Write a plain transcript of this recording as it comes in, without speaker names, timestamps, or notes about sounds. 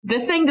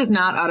This thing does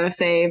not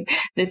autosave.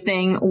 This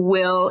thing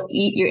will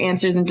eat your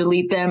answers and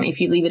delete them if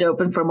you leave it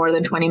open for more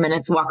than 20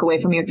 minutes, walk away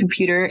from your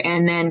computer,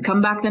 and then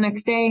come back the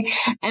next day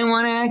and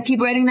want to keep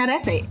writing that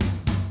essay.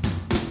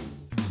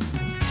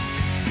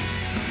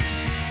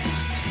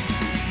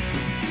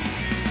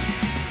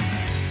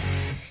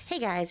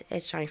 Hey guys,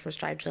 it's Johnny from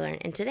Strive to Learn,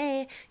 and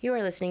today you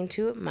are listening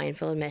to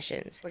Mindful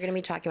Admissions. We're going to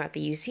be talking about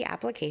the UC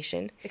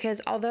application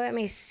because although it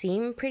may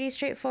seem pretty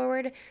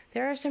straightforward,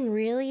 there are some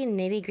really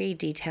nitty-gritty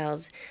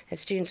details that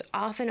students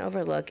often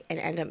overlook and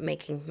end up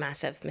making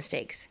massive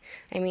mistakes.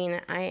 I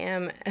mean, I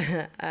am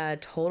a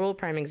total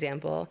prime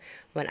example.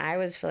 When I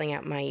was filling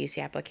out my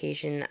UC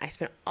application, I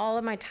spent all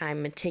of my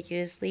time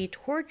meticulously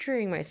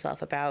torturing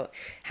myself about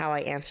how I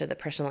answered the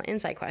personal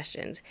insight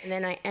questions. And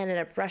then I ended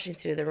up rushing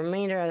through the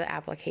remainder of the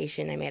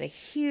application. I made a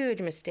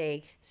huge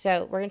mistake.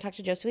 So we're going to talk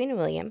to Josephine and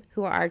William,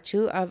 who are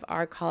two of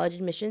our college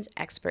admissions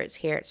experts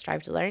here at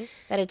Strive to Learn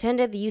that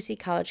attended the UC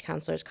College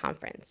Counselors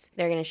Conference.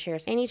 They're going to share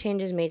any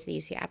changes made to the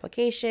UC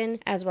application,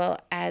 as well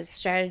as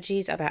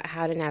strategies about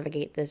how to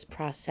navigate this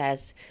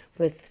process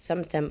with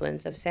some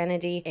semblance of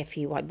sanity. If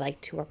you would like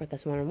to work with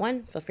us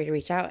one-on-one, feel free to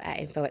reach out at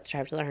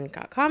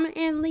info@strive2learn.com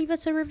and leave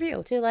us a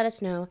review to let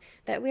us know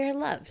that we are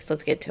loved. So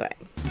let's get to it.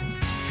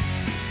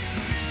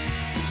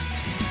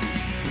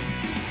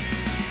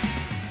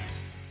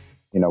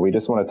 We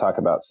just want to talk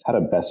about how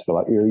to best fill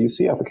out your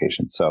UC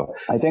application. So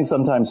I think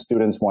sometimes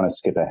students want to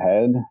skip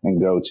ahead and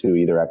go to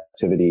either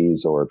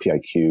activities or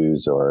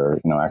PIQs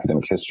or,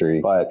 academic history,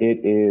 but it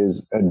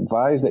is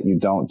advised that you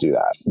don't do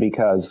that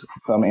because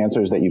some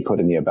answers that you put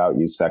in the About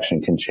You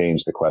section can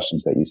change the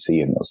questions that you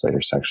see in those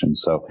later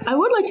sections. So I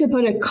would like to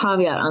put a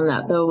caveat on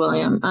that though,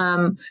 William.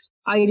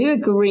 I do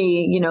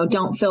agree,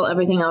 don't fill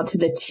everything out to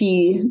the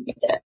T,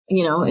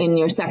 in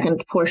your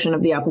second portion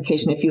of the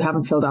application if you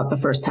haven't filled out the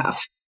first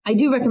half. I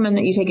do recommend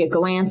that you take a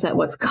glance at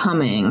what's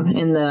coming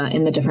in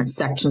the different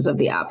sections of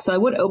the app. So I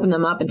would open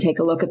them up and take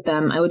a look at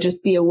them. I would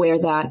just be aware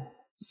that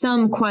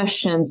some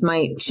questions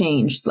might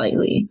change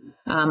slightly,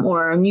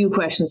 or new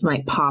questions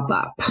might pop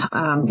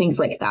up, things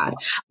like that.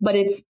 But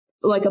it's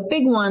like a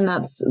big one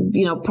that's,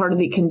 part of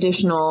the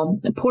conditional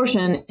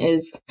portion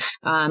is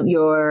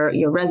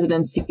your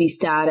residency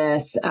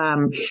status,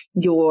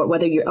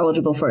 whether you're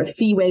eligible for a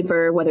fee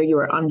waiver, whether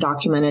you're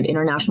undocumented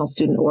international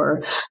student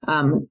or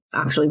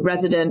actually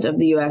resident of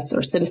the U.S.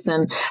 or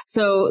citizen.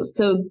 So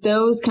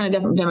those kind of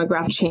different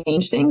demographics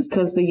change things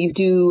because you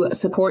do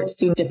support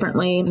students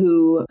differently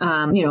who,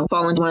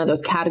 fall into one of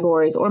those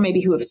categories, or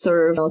maybe who have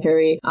served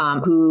military,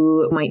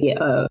 who might be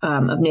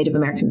of Native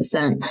American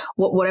descent,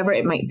 whatever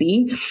it might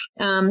be.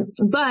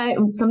 But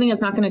something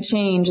that's not going to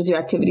change is your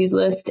activities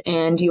list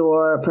and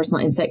your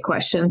personal insight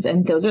questions.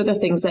 And those are the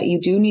things that you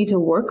do need to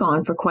work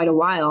on for quite a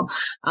while.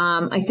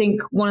 I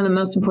think one of the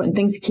most important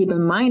things to keep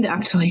in mind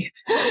actually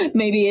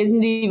maybe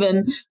isn't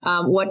even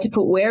what to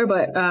put where,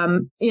 but,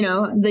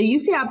 the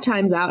UC app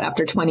times out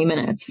after 20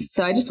 minutes.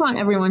 So I just want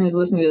everyone who's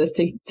listening to this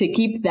to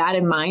keep that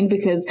in mind,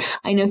 because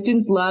I know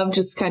students love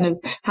just kind of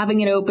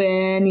having it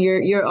open.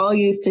 You're all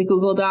used to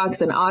Google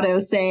Docs and auto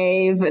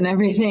save and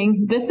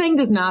everything. This thing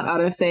does not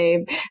auto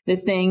save.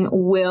 This thing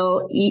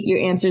will eat your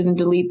answers and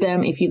delete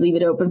them if you leave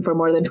it open for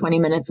more than 20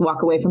 minutes,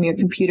 walk away from your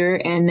computer,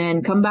 and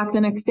then come back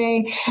the next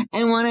day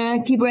and want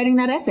to keep writing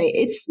that essay.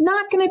 It's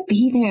not going to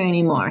be there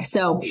anymore.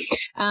 So,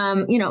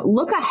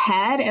 look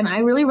ahead. And I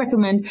really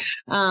recommend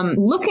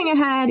looking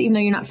ahead, even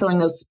though you're not filling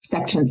those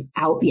sections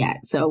out yet.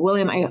 So,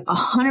 William, I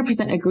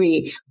 100%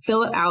 agree.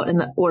 Fill it out in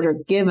the order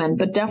given,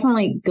 but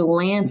definitely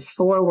glance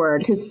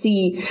forward to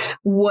see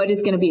what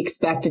is going to be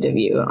expected of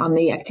you on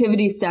the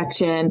activities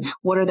section.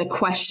 What are the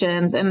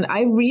questions? And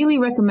I really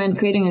recommend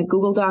creating a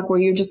Google Doc where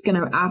you're just going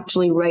to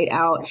actually write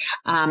out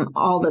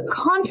all the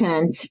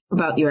content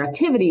about your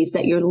activities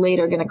that you're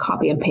later going to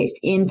copy and paste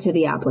into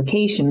the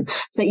application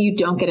so that you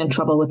don't get in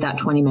trouble with that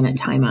 20-minute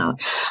timeout.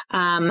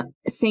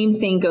 Same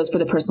thing goes for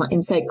the personal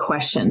insight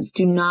questions.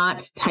 Do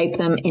not type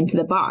them into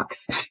the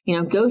box.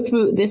 Go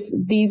through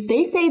these,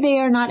 they say they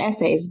are not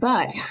essays,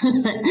 but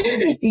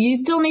you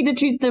still need to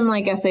treat them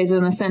like essays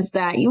in the sense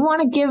that you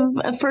want to give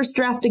a first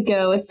draft a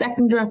go, a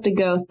second draft a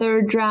go,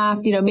 third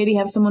draft, maybe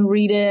have someone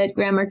read it,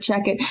 grammar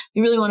check it.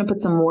 You really want to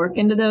put some work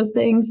into those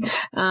things.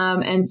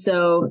 And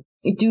so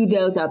do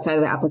those outside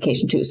of the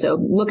application too.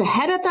 So look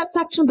ahead at that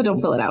section, but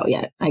don't fill it out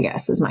yet, I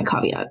guess, is my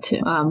caveat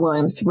to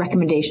William's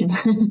recommendation.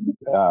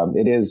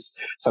 It is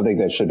something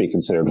that should be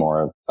considered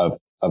more of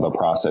a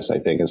process, I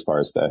think, as far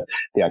as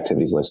the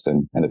activities list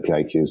and the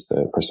PIQs,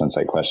 the personal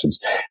insight questions,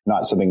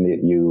 not something that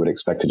you would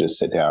expect to just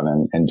sit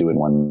down and do in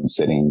one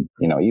sitting.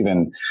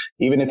 Even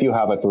if you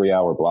have a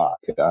 3-hour block,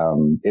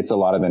 it's a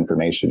lot of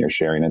information you're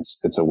sharing.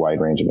 It's a wide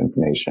range of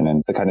information, and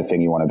it's the kind of thing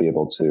you want to be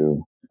able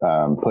to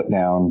put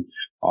down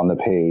on the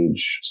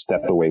page, step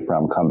away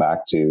from, come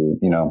back to,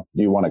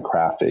 you want to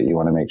craft it. You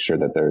want to make sure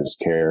that there's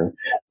care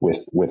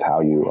with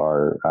how you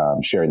are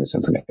sharing this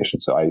information.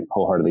 So I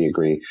wholeheartedly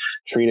agree.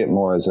 Treat it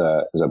more as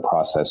a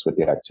process with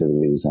the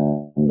activities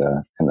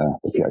and in the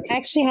PIQ. I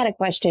actually had a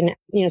question.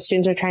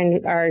 Students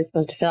are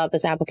supposed to fill out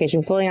this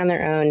application fully on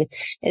their own.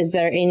 Is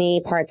there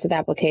any parts of the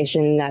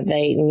application that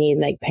they need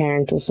like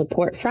parental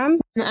support from?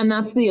 And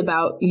that's the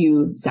About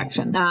You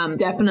section.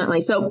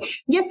 Definitely. So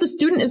yes, the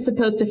student is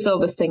supposed to fill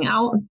this thing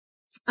out.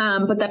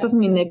 But that doesn't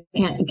mean they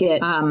can't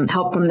get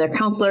help from their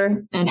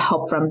counselor and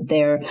help from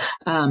their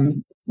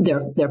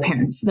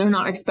parents. They're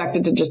not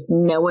expected to just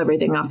know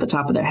everything off the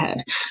top of their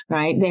head,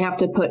 right? They have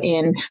to put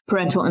in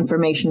parental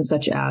information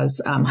such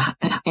as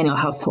annual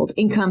household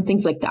income,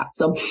 things like that.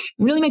 So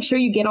really make sure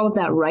you get all of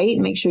that right.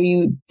 Make sure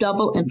you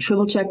double and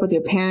triple check with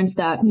your parents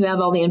that you have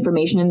all the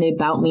information in the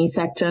About Me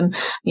section,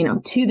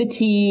 to the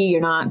T.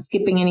 You're not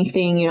skipping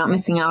anything. You're not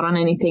missing out on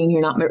anything.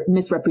 You're not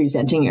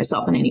misrepresenting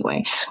yourself in any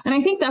way. And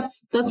I think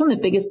that's one of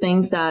the biggest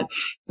things that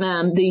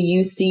the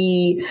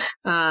UC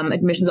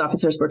admissions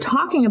officers were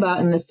talking about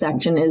in this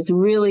section is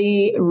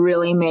really,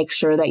 really make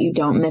sure that you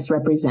don't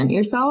misrepresent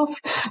yourself,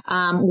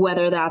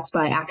 whether that's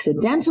by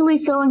accidentally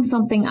filling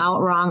something out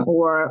wrong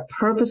or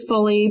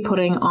purposefully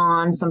putting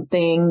on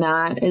something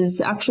that is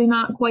actually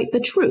not quite the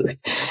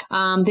truth.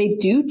 They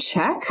do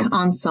check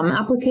on some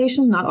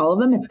applications, not all of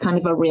them. It's kind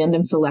of a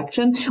random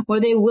selection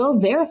where they will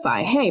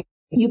verify, hey,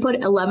 you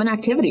put 11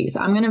 activities.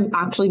 I'm going to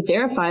actually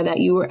verify that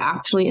you were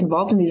actually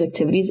involved in these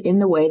activities in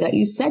the way that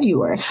you said you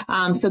were.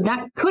 So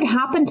that could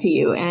happen to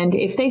you. And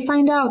if they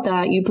find out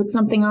that you put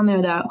something on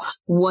there that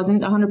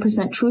wasn't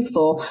 100%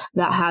 truthful,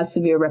 that has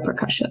severe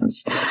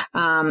repercussions.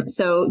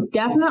 So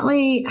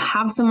definitely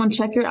have someone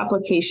check your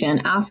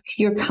application, ask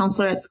your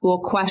counselor at school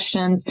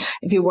questions.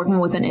 If you're working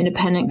with an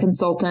independent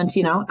consultant,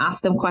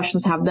 ask them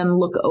questions, have them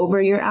look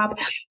over your app.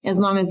 As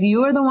long as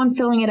you are the one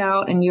filling it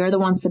out and you're the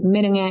one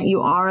submitting it, you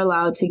are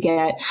allowed to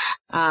get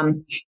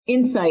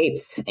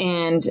insights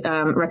and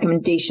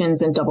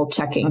recommendations and double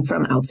checking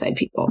from outside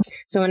people.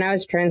 So when I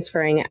was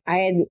transferring, I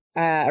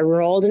had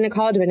enrolled in a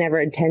college but never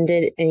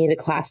attended any of the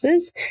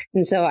classes.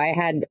 And so I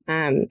had,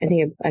 I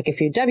think like a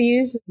few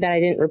W's that I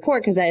didn't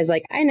report because I was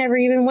like, I never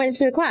even went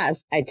to a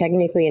class. I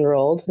technically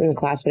enrolled in the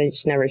class, but I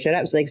just never showed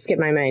up. So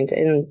skipped my mind.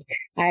 And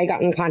I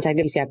got in contact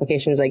with UC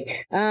applications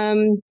like,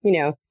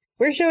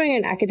 we're showing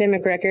an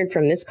academic record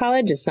from this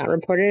college. It's not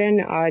reported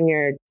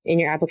in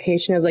your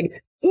application. I was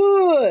like,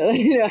 ooh,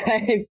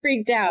 I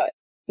freaked out.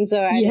 And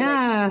so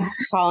I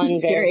call and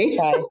scary.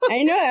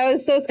 I know, I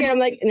was so scared. I'm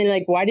like, and they're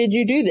like, why did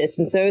you do this?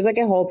 And so it was like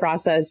a whole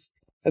process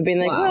of being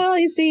like, well,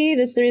 you see,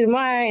 this is the reason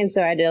why. And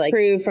so I had to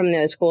prove from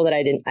the school that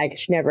I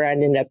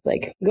ended up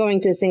going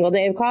to a single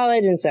day of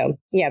college. And so,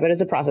 but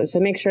it's a process.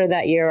 So make sure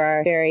that you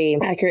are very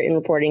accurate in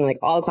reporting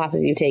all the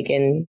classes you've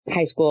taken,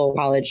 high school,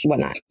 college,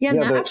 whatnot. Yeah.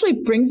 And that actually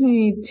brings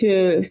me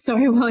to,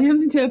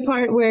 William, to a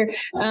part where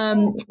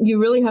you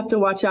really have to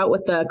watch out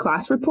with the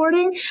class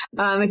reporting.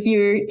 If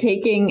you've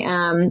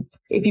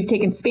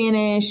taken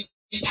Spanish,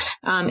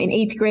 in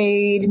 8th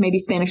grade, maybe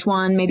Spanish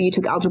 1, maybe you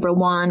took Algebra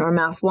 1 or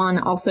Math 1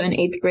 also in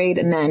 8th grade.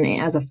 And then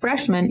as a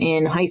freshman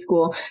in high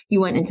school,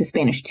 you went into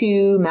Spanish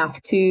 2,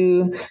 Math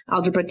 2,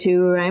 Algebra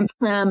 2, right?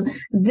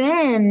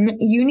 Then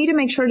you need to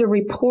make sure to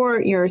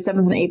report your 7th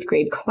and 8th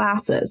grade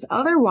classes.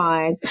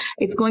 Otherwise,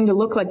 it's going to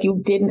look like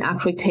you didn't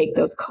actually take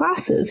those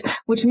classes,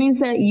 which means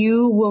that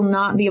you will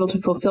not be able to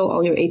fulfill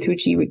all your A through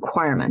G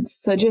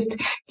requirements. So just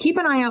keep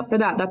an eye out for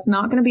that. That's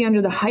not going to be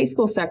under the high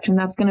school section.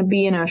 That's going to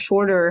be in a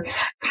shorter,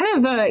 kind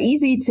of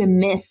easy to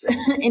miss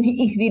and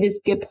easy to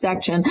skip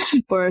section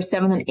for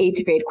 7th and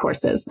 8th grade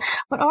courses.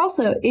 But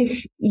also,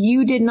 if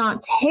you did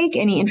not take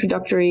any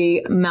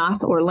introductory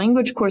math or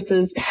language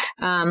courses,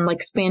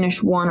 like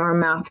Spanish 1 or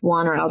Math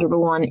 1 or Algebra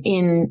 1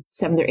 in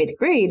 7th or 8th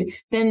grade,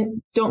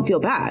 then don't feel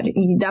bad.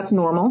 That's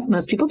normal.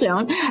 Most people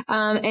don't.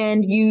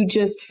 And you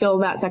just fill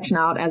that section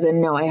out as a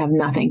no, I have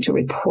nothing to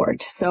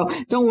report. So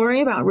don't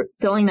worry about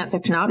filling that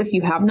section out if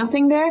you have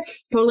nothing there.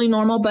 Totally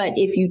normal. But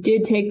if you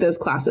did take those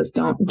classes,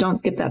 don't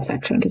skip that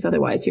section, because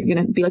otherwise you're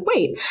going to be like,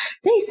 wait,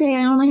 they say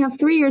I only have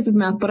 3 years of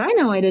math, but I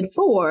know I did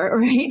 4,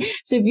 right?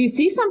 So if you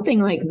see something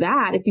like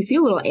that, if you see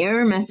a little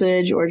error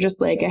message or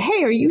just like,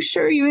 hey, are you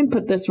sure you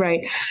input this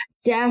right?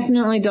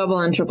 Definitely double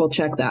and triple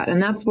check that.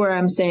 And that's where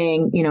I'm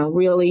saying,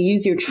 really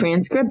use your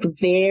transcript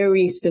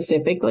very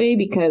specifically,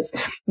 because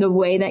the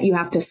way that you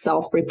have to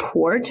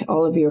self-report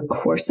all of your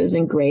courses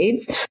and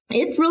grades,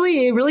 it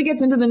really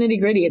gets into the nitty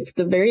gritty. It's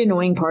the very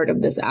annoying part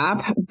of this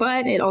app,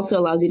 but it also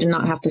allows you to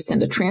not have to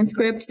send a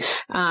transcript.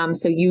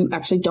 So you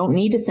actually don't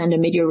need to send a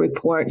mid-year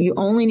report. You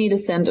only need to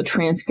send a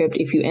transcript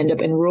if you end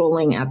up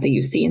enrolling at the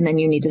UC, and then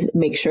you need to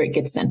make sure it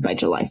gets sent by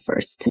July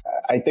 1st.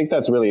 I think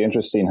that's really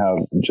interesting how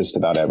just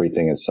about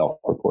everything is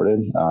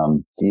self-reported,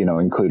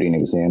 including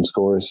exam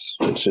scores,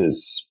 which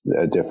is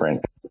a different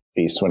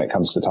beast when it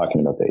comes to talking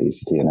about the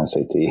ACT and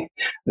SAT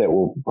that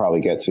we'll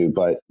probably get to.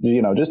 But,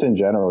 just in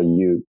general,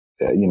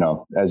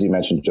 as you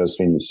mentioned,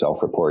 Josephine, you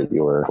self-report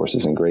your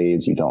courses and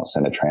grades. You don't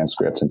send a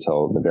transcript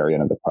until the very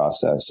end of the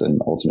process.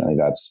 And ultimately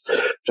that's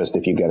just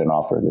if you get an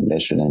offer of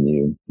admission and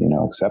you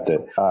accept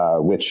it,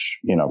 which,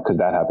 because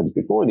that happens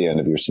before the end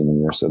of your senior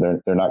year. So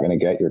they're not going to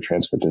get your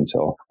transcript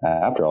until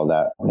after all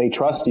that. They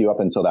trust you up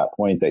until that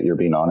point that you're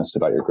being honest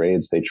about your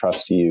grades. They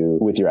trust you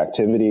with your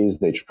activities.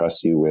 They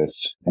trust you with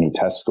any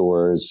test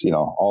scores,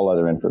 all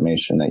other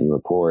information that you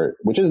report,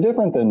 which is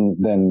different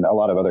than a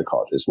lot of other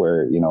colleges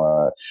where,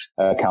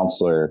 a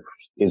counselor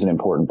is an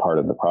important part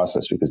of the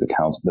process because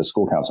the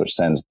school counselor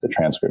sends the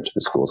transcript to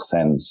the school,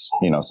 sends,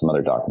 some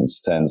other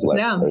documents, sends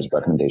letters of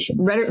recommendation.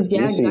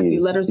 Exactly.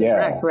 Letters of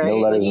rec, right?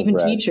 No even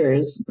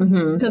teachers.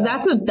 Because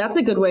that's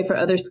a good way for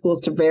other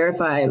schools to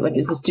verify,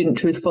 is the student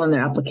truthful in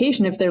their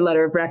application if their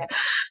letter of rec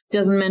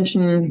doesn't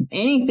mention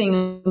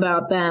anything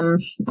about them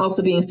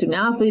also being a student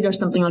athlete or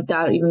something like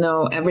that, even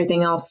though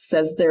everything else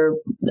says they're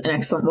an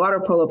excellent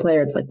water polo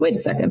player. It's wait a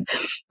second,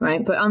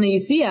 right? But on the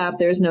UC app,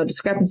 there's no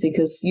discrepancy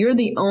because you're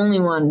the only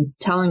one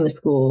telling the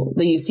school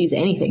the UC's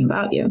anything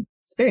about you.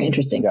 It's very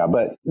interesting. Yeah,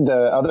 but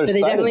the other side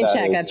they definitely of that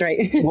check. is, that's right.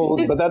 Well,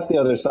 but that's the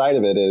other side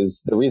of it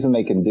is the reason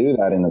they can do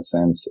that in a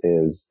sense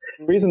is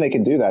the reason they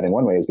can do that in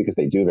one way is because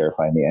they do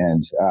verify in the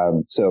end.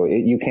 So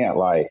you can't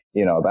lie,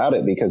 about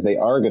it because they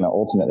are going to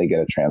ultimately get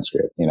a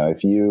transcript.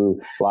 If you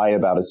lie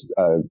about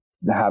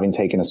having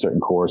taken a certain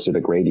course or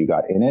the grade you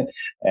got in it,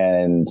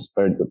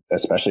 or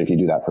especially if you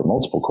do that for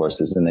multiple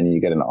courses, and then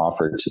you get an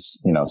offer to,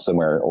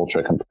 somewhere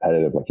ultra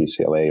competitive like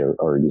UCLA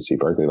or UC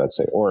Berkeley, let's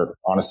say, or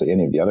honestly,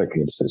 any of the other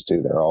campuses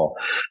too. They're all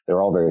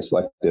very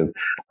selective.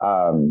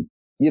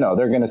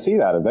 They're going to see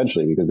that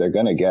eventually because they're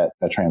going to get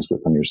a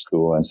transcript from your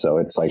school. And so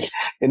it's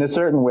in a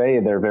certain way,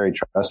 they're very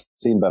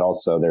trusting, but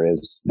also there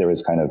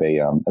is kind of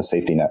a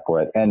safety net for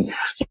it. And,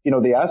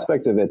 the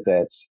aspect of it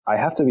that I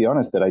have to be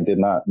honest that I did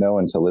not know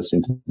until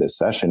listening to this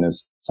session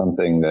is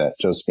something that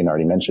Josephine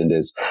already mentioned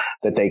is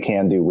that they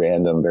can do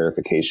random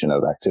verification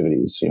of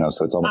activities,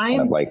 so it's almost kind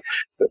of like.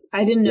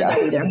 I didn't know that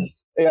either.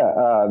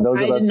 Yeah.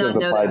 Those of us who have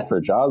applied for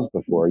jobs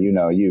before,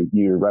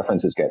 your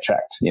references get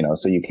checked,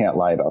 so you can't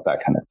lie about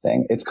that kind of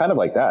thing. It's kind of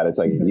like that. It's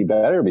you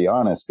better be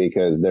honest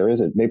because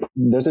there's a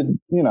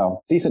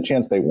decent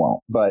chance they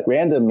won't, but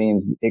random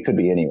means it could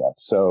be anyone.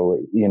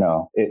 So,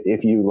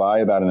 if you lie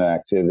about an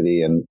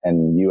activity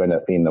and you end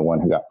up being the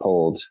one who got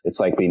pulled, it's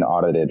like being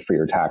audited for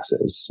your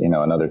taxes,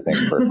 another thing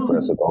for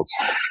us adults.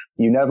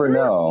 You never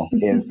know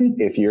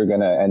if you're going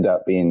to end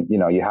up being,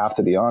 you have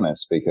to be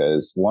honest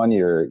because one,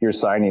 you're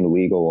signing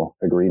legal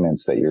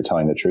agreements that you're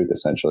telling the truth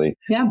essentially.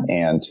 Yeah.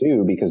 And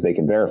two, because they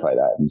can verify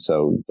that. And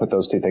so put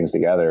those two things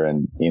together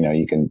and,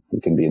 you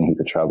can be in a heap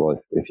of trouble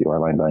if you are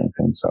lying about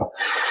anything.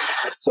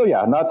 So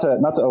yeah, not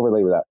to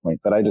overlay with that point,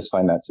 but I just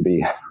find that to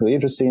be really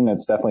interesting.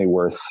 It's definitely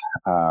worth,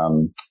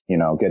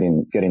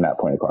 getting that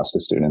point across to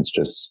students.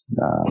 Just,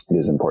 it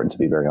is important to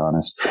be very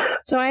honest.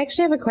 So I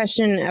actually have a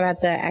question about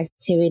the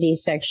activity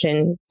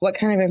section. What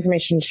kind of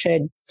information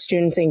should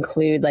students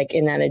include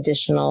in that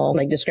additional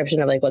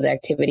description of what the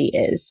activity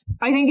is?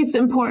 I think it's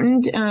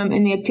important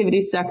in the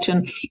activities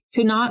section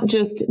to not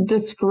just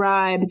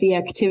describe the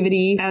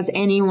activity as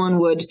anyone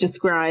would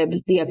describe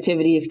the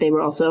activity if they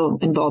were also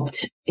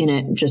involved in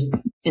it, just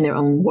in their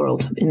own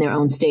world, in their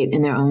own state,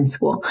 in their own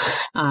school,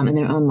 in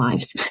their own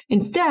lives.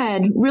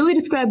 Instead, really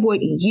describe what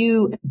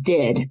you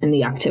did in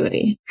the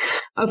activity.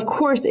 Of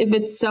course, if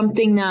it's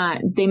something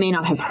that they may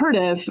not have heard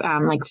of,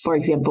 for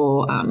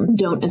example,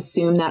 don't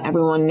assume that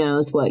everyone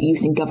knows what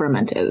youth in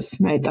government is,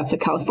 right? That's a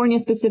California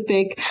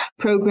specific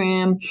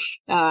program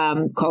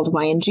called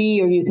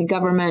YNG or youth in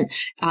government.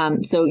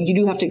 So you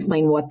do have to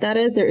explain what that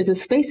is. There is a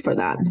space for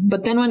that.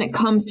 But then when it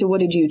comes to what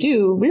did you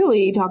do,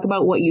 really talk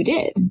about what you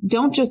did.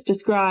 Don't just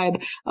describe,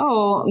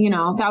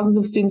 thousands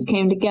of students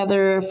came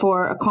together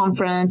for a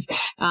conference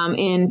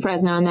in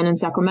Fresno and then in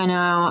Sacramento,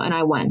 and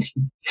I went.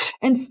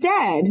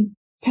 Instead,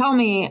 tell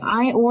me,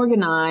 I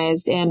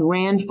organized and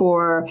ran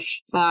for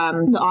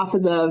the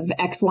office of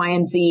X, Y,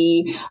 and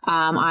Z.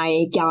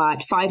 I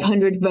got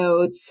 500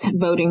 votes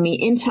voting me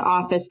into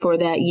office for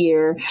that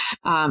year,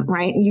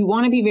 right? You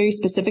want to be very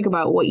specific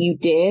about what you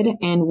did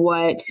and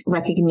what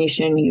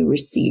recognition you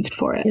received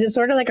for it. Is it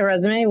sort of like a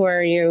resume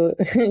where you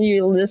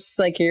list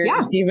your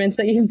achievements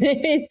that you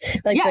made?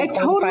 It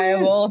totally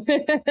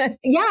is.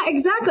 Yeah,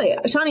 exactly.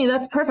 Shani,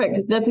 that's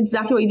perfect. That's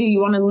exactly what you do.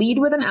 You want to lead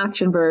with an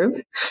action verb,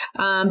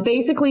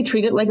 basically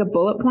treat it like a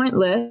bullet point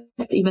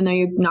list, even though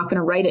you're not going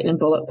to write it in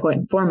bullet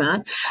point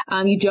format.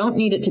 You don't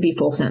need it to be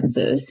full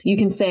sentences. You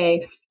can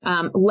say,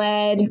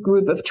 led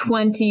group of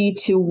 20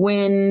 to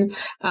win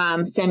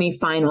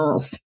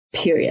semifinals.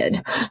 Period.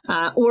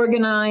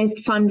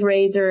 Organized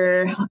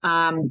fundraiser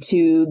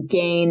to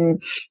gain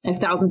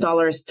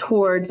 $1,000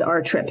 towards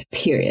our trip.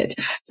 Period.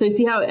 So you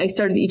see how I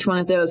started each one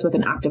of those with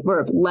an active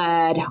verb: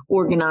 led,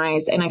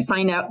 organized, and I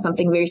find out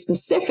something very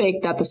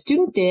specific that the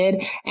student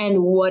did and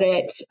what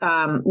it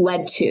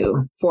led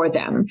to for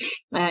them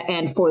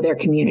and for their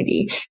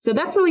community. So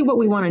that's really what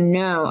we want to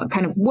know.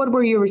 Kind of what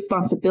were your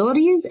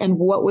responsibilities and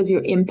what was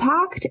your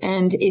impact,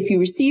 and if you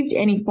received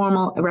any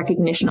formal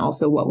recognition,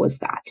 also what was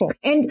that? Cool.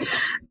 And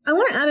I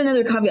want to add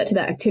another caveat to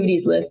that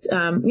activities list.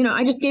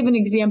 I just gave an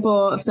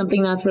example of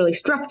something that's really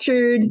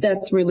structured,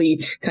 that's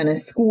really kind of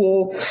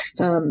school,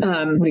 what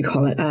do you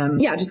call it?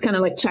 Just kind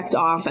of like checked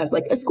off as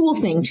like a school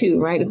thing too,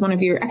 right? It's one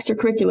of your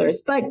extracurriculars,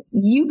 but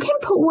you can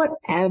put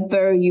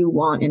whatever you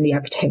want in the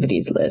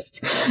activities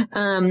list.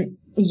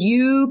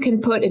 You can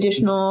put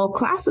additional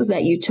classes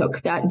that you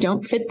took that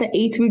don't fit the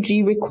A through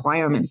G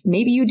requirements.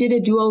 Maybe you did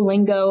a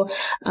Duolingo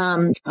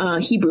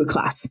Hebrew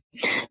class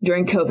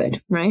during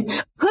COVID, right?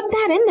 Put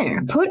that in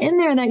there. Put in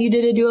there that you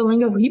did a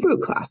Duolingo Hebrew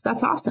class.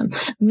 That's awesome.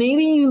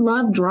 Maybe you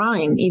love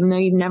drawing, even though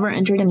you've never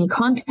entered any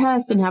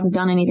contests and haven't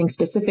done anything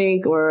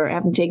specific or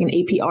haven't taken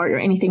AP art or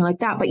anything like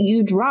that, but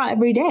you draw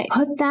every day.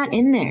 Put that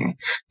in there.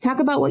 Talk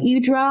about what you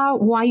draw,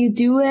 why you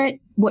do it,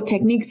 what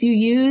techniques you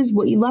use,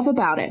 what you love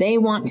about it. They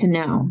want to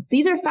know.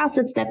 These are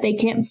facets that they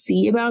can't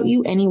see about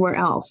you anywhere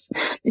else.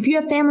 If you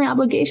have family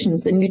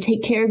obligations and you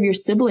take care of your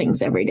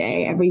siblings every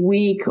day, every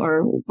week,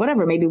 or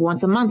whatever, maybe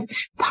once a month,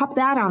 pop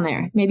that on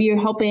there. Maybe you're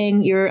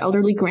helping your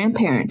elderly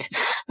grandparent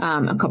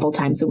a couple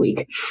times a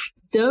week.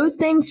 Those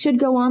things should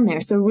go on there.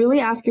 So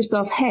really ask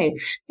yourself, hey,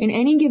 in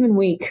any given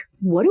week,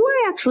 what do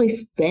I actually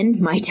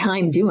spend my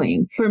time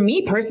doing? For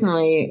me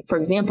personally, for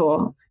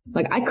example,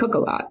 like I cook a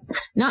lot,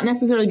 not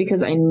necessarily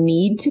because I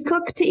need to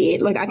cook to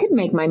eat. Like I could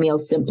make my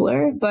meals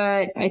simpler,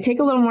 but I take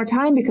a little more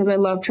time because I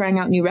love trying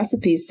out new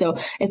recipes. So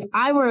if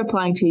I were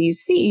applying to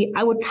UC,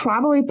 I would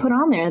probably put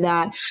on there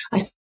that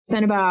I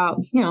spend about,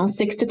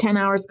 6 to 10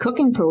 hours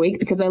cooking per week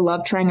because I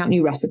love trying out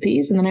new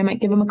recipes. And then I might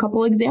give them a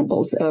couple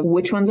examples of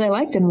which ones I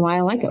liked and why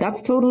I like it.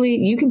 That's totally,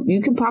 you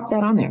can pop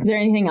that on there. Is there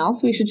anything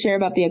else we should share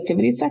about the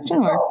activities section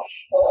or?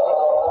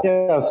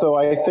 Yeah, so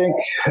I think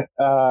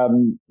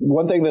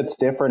one thing that's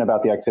different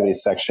about the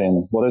activities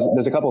section, well,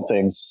 there's a couple of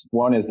things.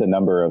 One is the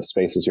number of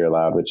spaces you're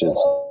allowed, which is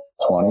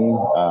 20,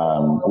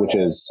 which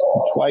is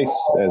twice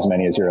as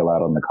many as you're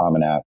allowed on the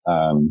Common App.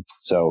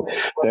 So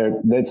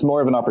it's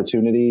more of an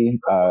opportunity.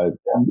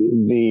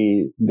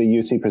 The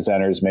UC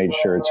presenters made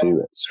sure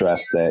to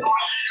stress that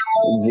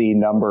the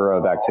number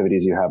of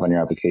activities you have on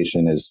your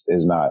application is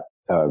not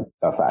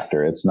a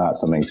factor. It's not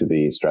something to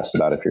be stressed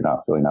about if you're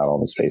not filling out all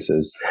the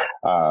spaces.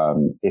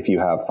 If you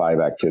have 5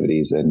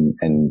 activities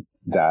and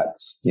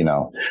that's,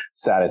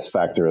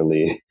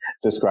 satisfactorily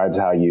describes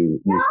how you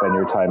spend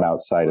your time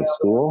outside of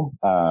school,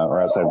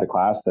 or outside of the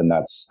class, then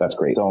that's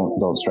great.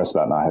 Don't stress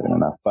about not having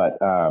enough. But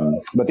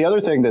the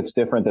other thing that's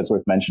different that's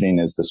worth mentioning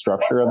is the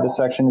structure of the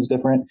section is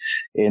different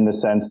in the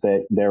sense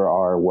that there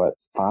are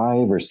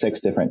 5 or 6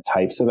 different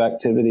types of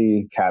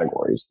activity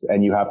categories,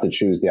 and you have to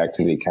choose the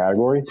activity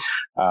category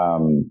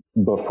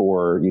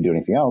before you do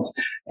anything else.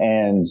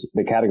 And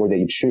the category that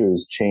you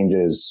choose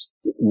changes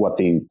what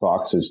the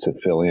boxes to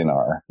fill in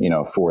are,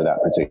 for that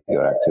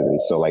particular activity.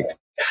 So like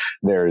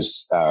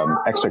there's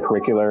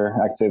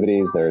extracurricular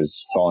activities,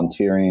 there's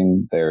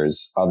volunteering,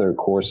 there's other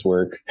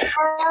coursework,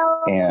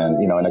 and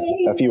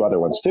a few other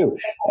ones too.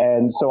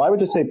 And so I would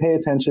just say pay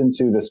attention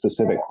to the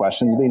specific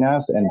questions being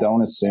asked, and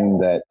don't assume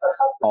that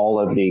all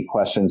of the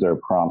questions or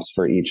prompts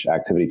for each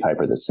activity type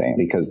are the same,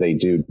 because they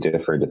do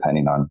differ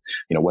depending on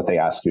what they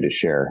ask you to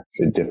share.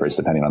 It differs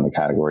depending on the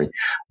category,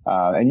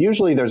 and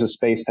usually there's a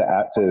space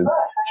to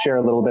share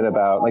a little bit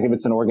about, like if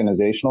it's an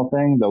organizational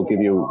thing, they'll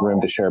give you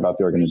room to share about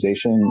the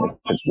organization.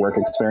 If it's work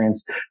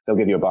experience, they'll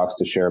give you a box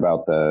to share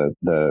about the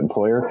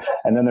employer.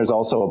 And then there's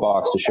also a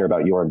box to share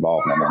about your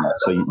involvement in it.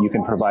 So you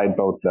can provide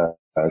both the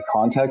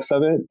context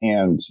of it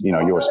and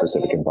your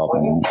specific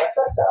involvement in it.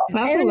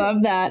 I also love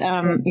that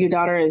your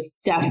daughter is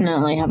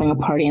definitely having a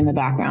party in the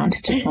background.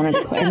 Just wanted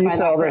to clarify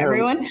that for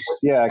everyone.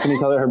 Yeah, can you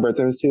tell that her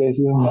birthday was 2 days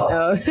ago? Like,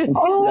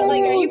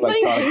 are you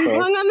playing ping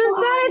pong on the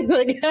side?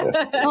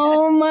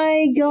 Oh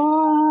my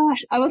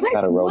gosh! I was like,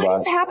 what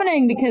is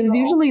happening? Because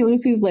usually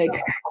Lucy's like,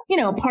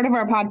 part of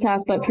our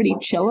podcast, but pretty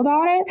chill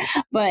about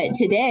it. But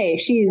today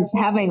she's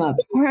having a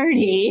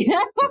party.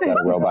 She's got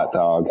a robot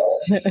dog.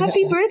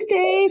 Happy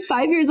birthday!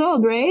 5 years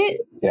old, right?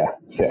 Yeah.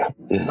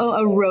 Oh,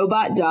 a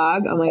robot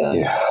dog. Oh my god.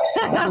 Yeah.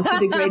 That must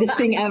be the greatest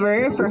thing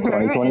ever this for is her.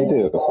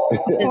 2022.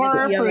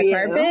 Does it pee on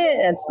the carpet?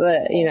 That's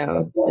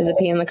does it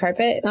pee on the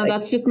carpet? No,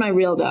 that's just my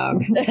real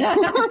dog.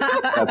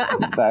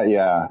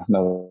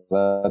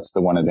 That's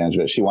the one advantage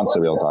of it. She wants a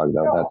real dog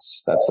though.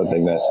 That's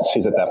something that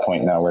she's at that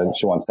point now where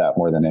she wants that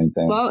more than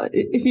anything. Well,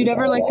 if you'd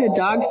ever like to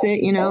dog sit,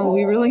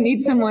 we really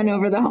need someone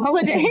over the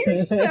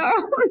holidays. So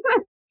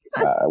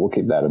we'll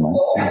keep that in mind.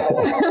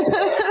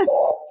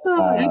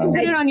 You can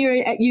put it on your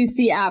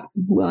UC app,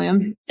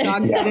 William.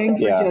 Dog sitting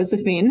for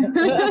Josephine.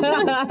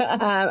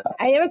 I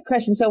have a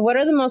question. So what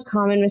are the most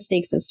common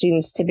mistakes that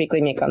students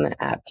typically make on the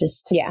app?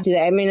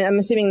 I'm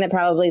assuming that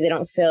probably they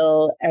don't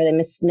fill, or they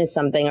miss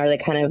something, or they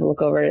kind of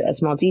look over a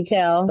small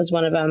detail was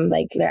one of them,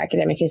 like their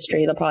academic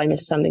history. They'll probably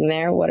miss something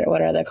there. What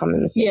are other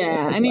common mistakes?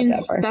 Yeah,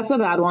 that's a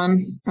bad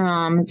one.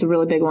 It's a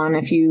really big one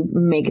if you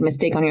make a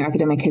mistake on your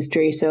academic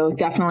history. So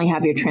definitely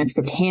have your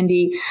transcript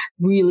handy,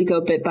 really go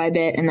bit by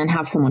bit, and then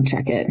have someone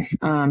check it.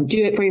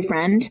 Do it for your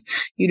friend.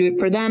 You do it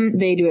for them.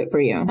 They do it for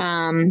you.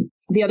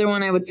 The other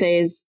one I would say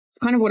is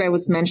kind of what I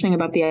was mentioning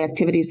about the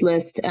activities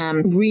list.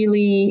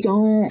 Really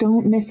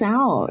don't miss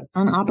out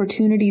on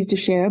opportunities to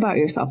share about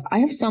yourself. I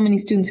have so many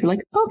students who are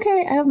like,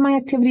 okay, I have my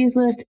activities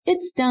list.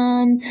 It's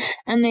done.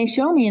 And they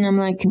show me and I'm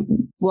like,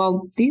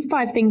 well, these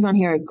 5 things on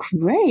here are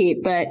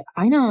great, but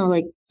I know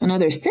like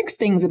another 6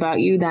 things about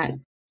you that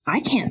I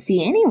can't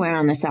see anywhere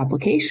on this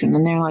application.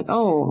 And they're like,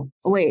 oh,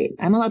 wait,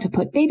 I'm allowed to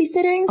put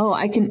babysitting? Oh,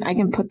 I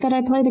can put that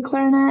I play the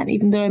clarinet,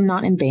 even though I'm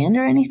not in band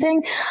or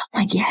anything.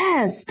 I'm like,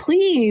 yes,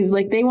 please.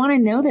 Like they want to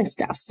know this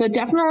stuff. So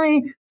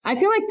definitely, I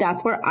feel like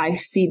that's where I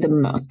see the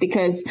most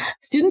because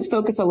students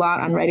focus a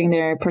lot on writing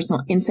their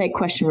personal insight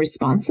question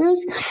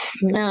responses.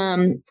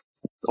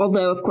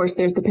 Although, of course,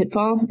 there's the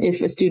pitfall.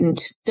 If a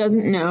student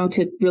doesn't know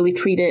to really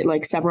treat it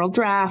like several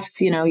drafts,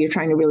 you're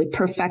trying to really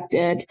perfect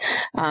it.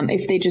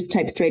 If they just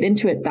type straight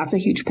into it, that's a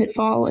huge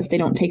pitfall if they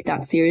don't take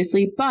that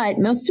seriously. But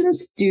most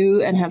students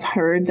do and have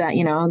heard that,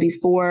 these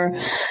 4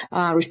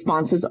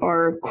 responses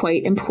are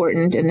quite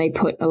important and they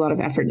put a lot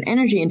of effort and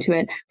energy into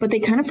it. But they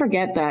kind of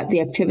forget that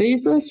the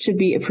activities list should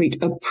be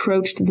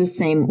approached the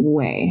same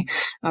way.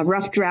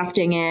 Rough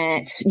drafting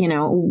it,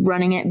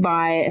 running it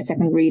by a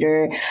second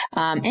reader,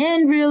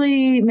 and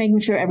really making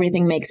sure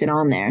everything makes it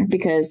on there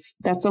because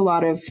that's a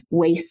lot of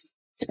waste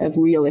of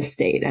real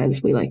estate,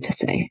 as we like to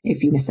say,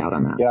 if you miss out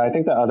on that. Yeah, I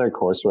think that other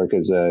coursework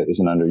is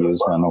an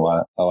underused one a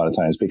lot of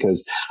times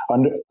because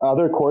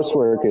other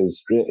coursework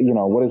is,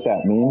 what does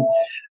that mean?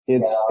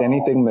 It's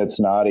anything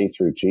that's not A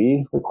through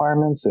G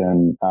requirements.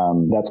 And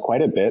that's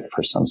quite a bit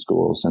for some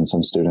schools and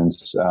some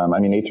students.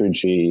 A through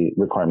G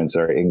requirements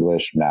are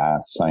English,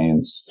 math,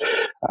 science,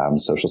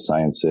 social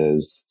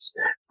sciences,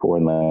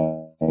 foreign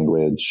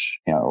language,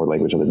 or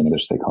language other than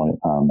English, they call it,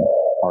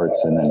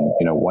 arts, and then,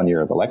 1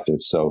 year of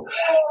electives. So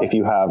if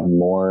you have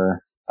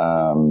more,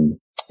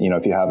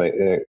 if you have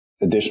a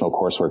additional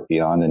coursework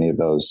beyond any of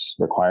those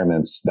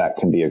requirements, that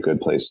can be a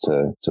good place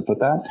to put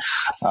that.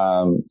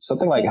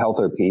 Something like health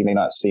or P may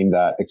not seem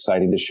that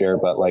exciting to share,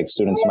 but like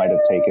students might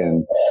have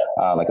taken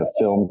like a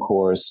film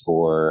course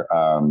or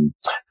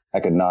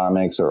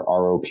economics or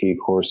ROP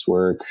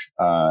coursework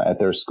at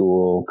their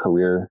school,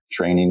 career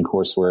training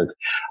coursework.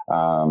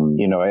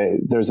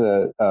 There's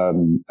a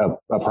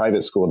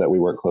private school that we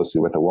work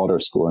closely with, the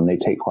Waldorf School, and they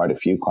take quite a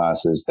few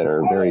classes that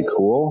are very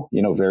cool,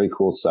 very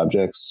cool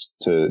subjects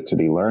to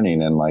be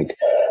learning and like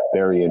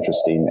very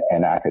interesting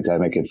and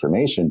academic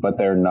information, but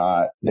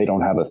they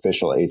don't have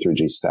official A through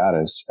G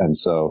status. And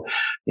so,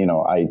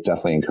 I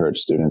definitely encourage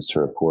students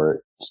to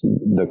report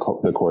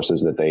the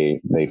courses that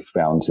they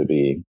found to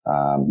be,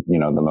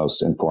 the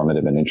most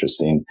informative and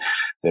interesting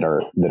that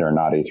are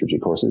not A through G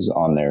courses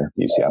on their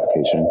UC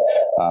application.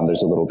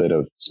 There's a little bit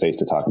of space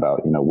to talk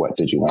about, what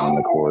did you learn in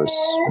the course?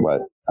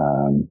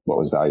 What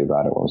was valuable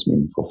about it? What was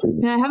meaningful for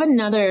you? I have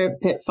another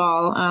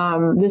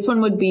pitfall. This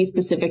one would be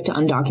specific to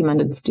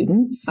undocumented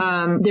students.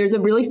 There's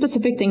a really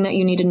specific thing that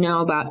you need to know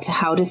about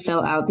how to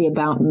fill out the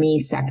About Me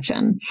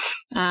section.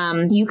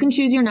 You can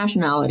choose your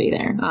nationality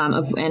there,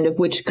 of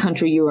which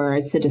country you are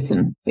a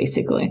citizen,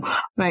 basically.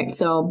 Right.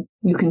 So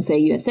you can say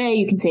USA,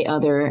 you can say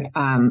other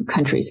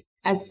countries.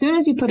 As soon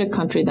as you put a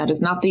country that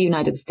is not the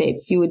United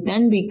States, you would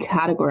then be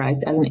categorized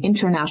as an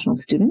international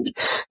student.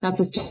 That's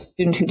a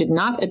student who did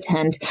not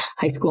attend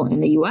high school in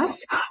the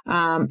US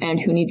and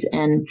who needs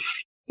an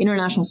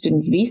international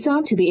student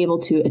visa to be able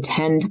to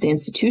attend the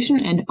institution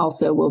and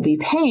also will be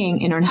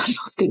paying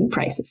international student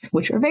prices,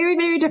 which are very,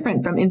 very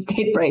different from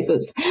in-state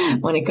prices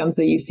when it comes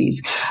to UCs.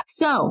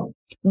 So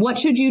what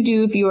should you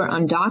do if you are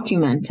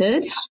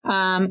undocumented?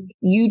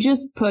 You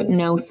just put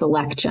no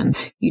selection.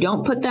 You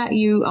don't put that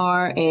you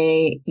are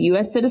a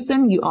U.S.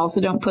 citizen. You also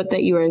don't put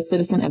that you are a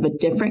citizen of a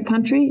different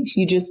country.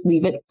 You just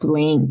leave it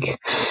blank.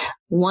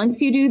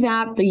 Once you do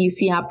that, the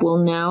UC app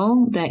will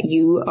know that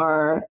you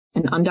are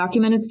an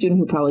undocumented student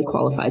who probably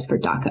qualifies for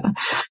DACA.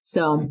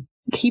 So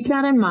keep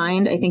that in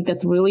mind. I think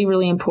that's really,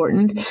 really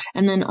important.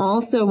 And then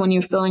also when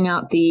you're filling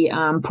out the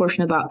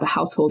portion about the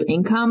household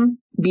income,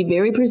 be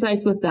very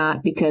precise with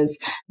that, because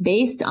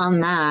based on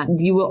that,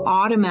 you will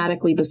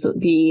automatically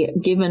be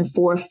given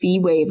 4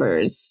 fee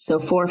waivers. So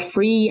 4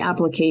 free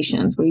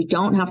applications where you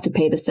don't have to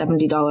pay the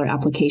 $70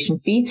 application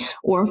fee,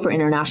 or for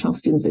international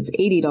students, it's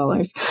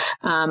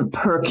 $80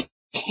 per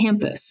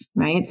campus,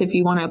 right? So if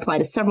you want to apply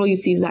to several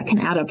UCs, that can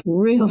add up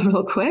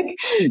real quick.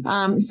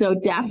 So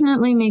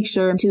definitely make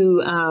sure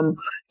to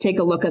take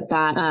a look at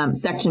that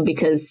section,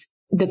 because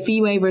the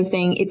fee waiver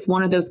thing, it's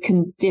one of those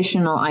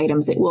conditional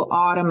items. It will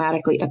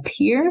automatically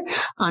appear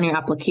on your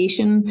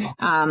application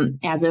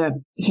as a,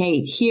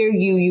 hey, here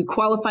you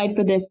qualified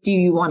for this. Do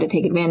you want to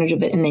take advantage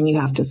of it? And then you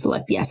have to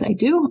select, yes, I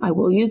do. I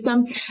will use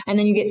them. And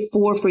then you get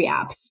 4 free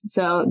apps.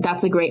 So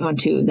that's a great one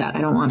too, that I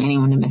don't want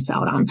anyone to miss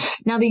out on.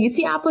 Now, the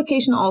UC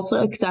application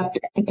also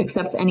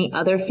accepts any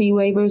other fee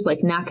waivers like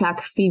NACAC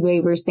fee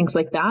waivers, things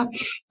like that.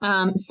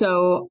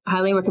 So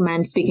highly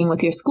recommend speaking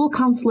with your school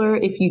counselor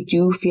if you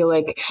do feel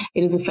like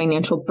it is a financial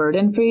financial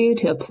burden for you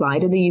to apply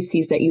to the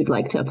UCs that you'd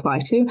like to apply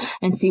to,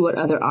 and see what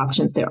other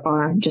options there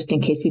are, just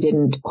in case you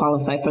didn't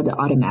qualify for the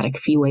automatic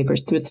fee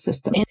waivers through the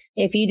system. And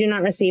if you do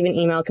not receive an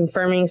email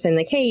confirming saying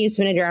like, hey, you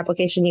submitted your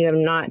application, you have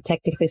not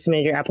technically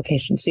submitted your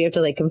application. So you have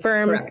to like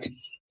confirm. Correct.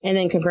 And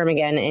then confirm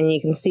again. And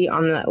you can see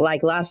on the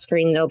like last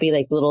screen, there'll be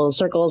like little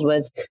circles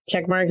with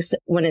check marks.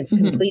 When it's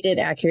completed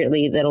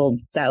accurately, that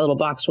little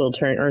box will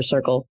turn, or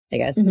circle, I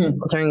guess,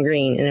 will turn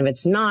green. And if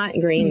it's not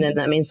green, then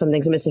that means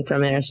something's missing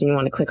from there. So you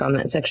want to click on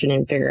that section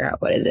and figure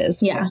out what it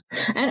is. Yeah.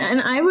 And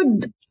I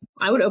would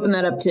open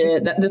that up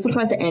to that. This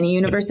applies to any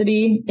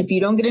university. If you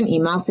don't get an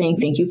email saying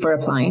thank you for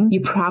applying,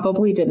 you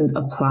probably didn't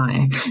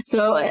apply.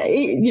 So,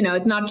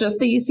 it's not just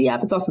the UC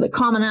app. It's also the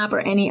Common App or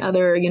any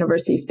other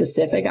university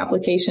specific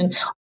application.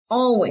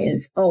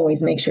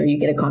 Always make sure you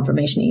get a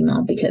confirmation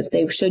email, because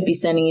they should be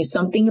sending you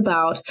something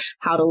about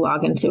how to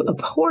log into a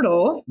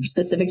portal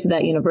specific to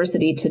that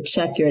university to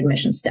check your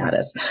admission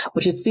status,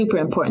 which is super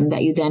important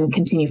that you then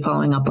continue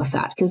following up with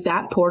that, because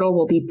that portal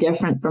will be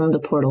different from the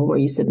portal where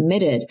you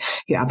submitted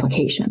your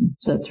application.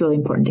 So it's really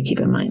important to keep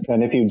in mind.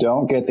 And if you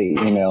don't get the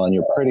email and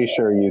you're pretty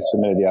sure you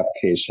submitted the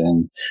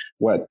application,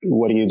 what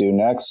do you do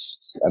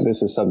next?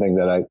 This is something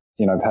that I've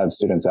had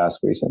students ask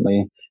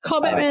recently.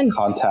 Call Batman.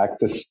 Contact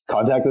the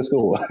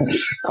school.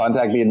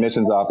 Contact the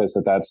admissions office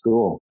at that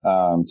school.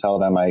 Tell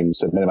them I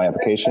submitted my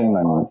application.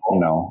 I'm,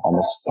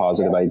 almost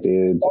positive I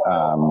did,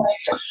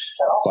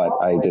 but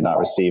I did not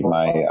receive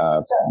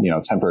my,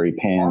 temporary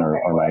PIN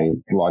or my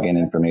login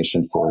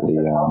information for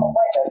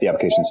the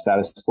application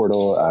status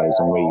portal. Is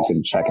there a way you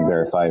can check and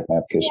verify if my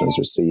application was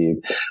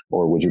received,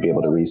 or would you be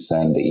able to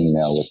resend the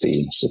email with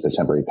the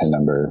temporary PIN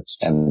number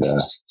and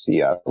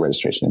the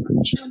registration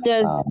information?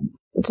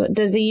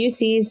 Does the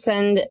UC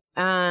send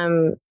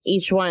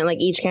each one, like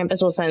each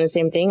campus will send the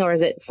same thing, or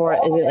is it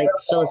like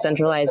still a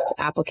centralized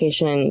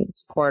application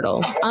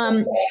portal?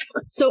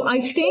 So I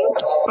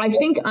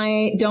think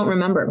I don't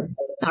remember.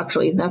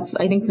 Actually,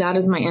 I think that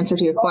is my answer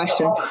to your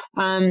question.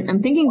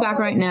 I'm thinking back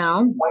right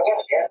now.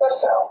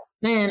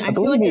 Man, I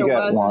feel like there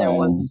was and there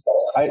wasn't.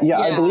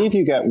 I believe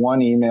you get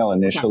one email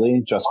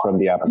initially just from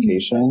the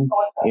application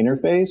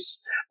interface.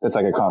 That's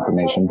like a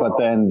confirmation. But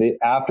then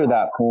after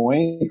that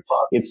point,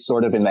 it's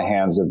sort of in the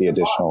hands of the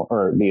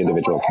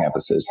individual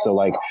campuses. So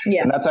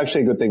and that's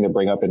actually a good thing to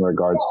bring up in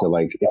regards to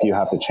if you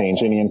have to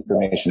change any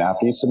information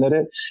after you submit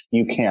it,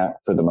 you can't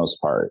for the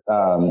most part.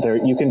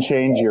 You can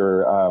change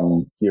your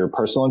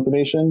personal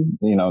information,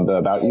 the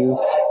about you,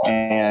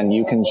 and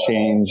you can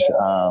change,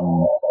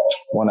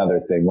 one other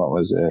thing. What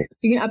was it?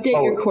 You can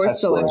update your course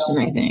selection,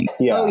 I think.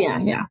 Yeah. Oh,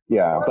 yeah.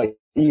 Yeah. But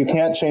you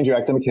can't change your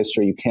academic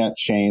history. You can't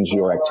change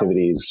your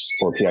activities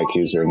or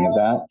PIQs or any of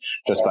that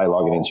just by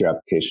logging into your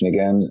application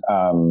again.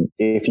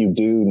 If you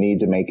do need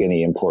to make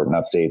any important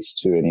updates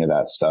to any of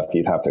that stuff,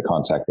 you'd have to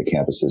contact the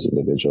campuses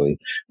individually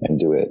and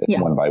do it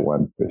one by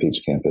one with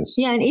each campus.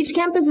 Yeah. And each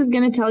campus is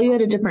going to tell you at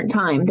a different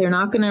time. They're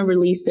not going to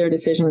release their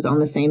decisions on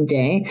the same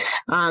day.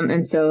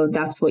 And so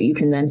that's what you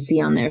can then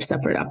see on their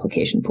separate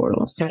application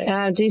portals.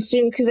 Do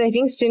students, because I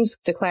think students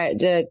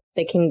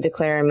they can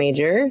declare a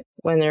major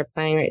when they're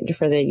applying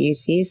for the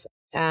UCs.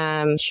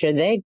 Should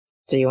they?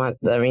 Do you want,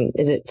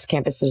 is it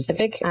campus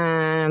specific?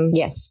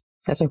 Yes,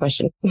 that's my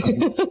question.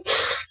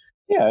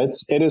 Yeah,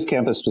 it is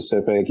campus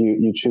specific.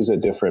 You choose a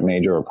different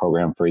major or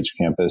program for each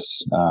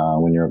campus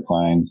when you're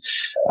applying.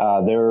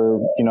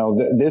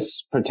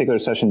 This particular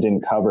session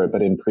didn't cover it,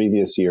 but in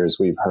previous years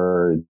we've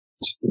heard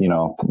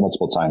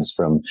multiple times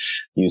from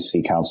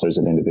UC counselors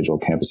at individual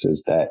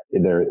campuses that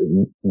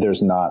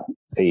there's not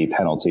a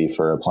penalty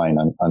for applying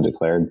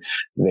undeclared.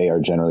 They are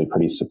generally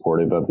pretty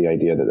supportive of the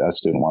idea that a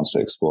student wants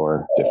to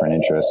explore different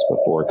interests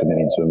before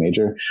committing to a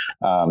major.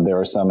 There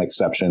are some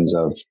exceptions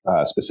of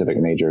specific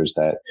majors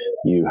that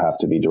you have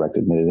to be direct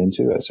admitted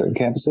into at certain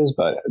campuses,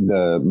 but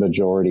the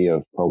majority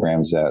of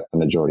programs at the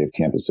majority of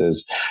campuses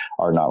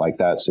are not like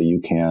that. So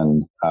you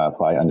can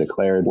apply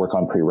undeclared, work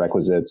on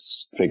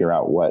prerequisites, figure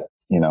out what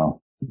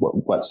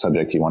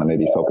subject you want to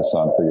maybe focus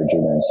on for your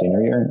junior and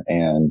senior year,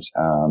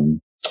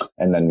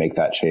 and then make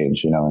that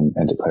change,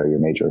 and declare your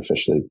major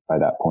officially by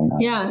that point.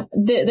 Yeah.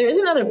 There is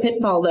another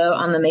pitfall though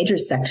on the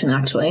majors section,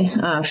 actually.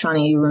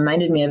 Shawnee, you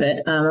reminded me of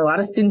it. A lot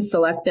of students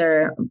select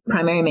their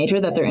primary major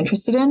that they're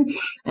interested in,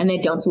 and they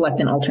don't select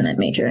an alternate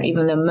major,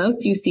 even though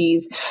most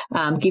UCs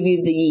give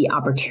you the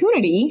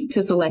opportunity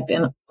to select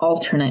an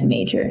alternate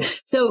major.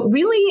 So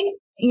really,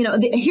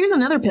 here's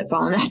another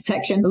pitfall in that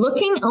section.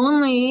 Looking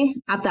only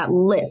at that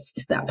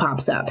list that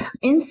pops up.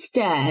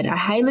 Instead, I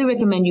highly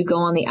recommend you go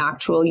on the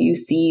actual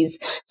UC's.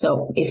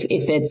 So if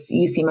it's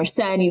UC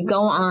Merced, you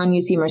go on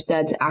UC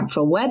Merced's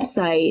actual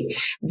website.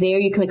 There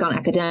you click on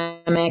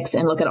academics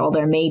and look at all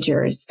their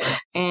majors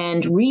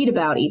and read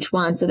about each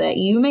one so that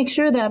you make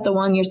sure that the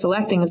one you're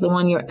selecting is the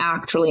one you're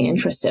actually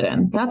interested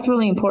in. That's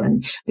really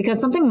important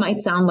because something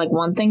might sound like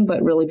one thing,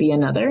 but really be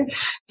another.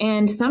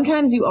 And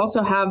sometimes you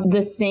also have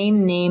the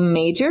same name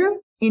major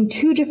in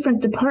 2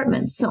 different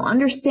departments. So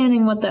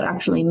understanding what that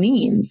actually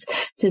means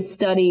to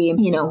study,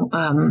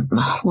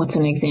 what's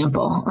an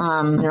example?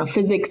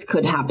 Physics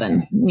could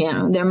happen.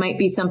 There might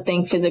be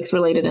something physics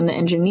related in the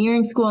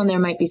engineering school, and there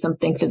might be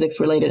something physics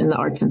related in the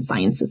arts and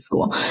sciences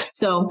school.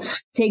 So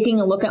taking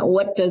a look at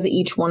what does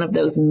each one of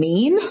those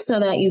mean so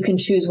that you can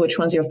choose which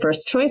one's your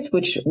first choice,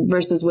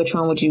 versus which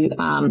one would you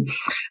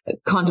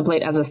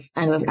contemplate as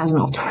an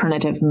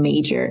alternative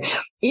major.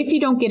 If you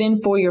don't get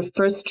in for your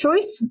first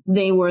choice,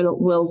 they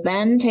will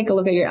then take a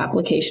look at your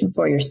application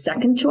for your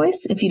second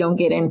choice. If you don't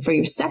get in for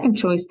your second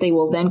choice, they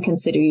will then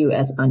consider you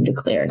as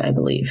undeclared, I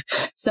believe.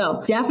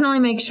 So definitely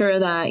make sure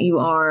that you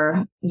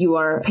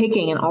are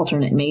picking an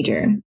alternate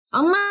major.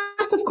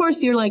 Unless, of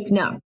course, you're like,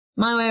 no,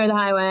 my way or the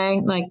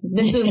highway. Like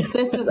this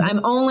is,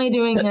 I'm only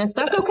doing this.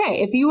 That's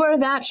okay. If you are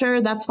that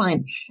sure, that's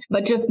fine.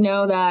 But just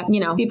know that,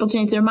 people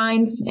change their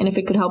minds. And if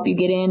it could help you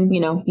get in,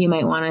 you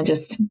might want to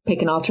just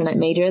pick an alternate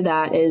major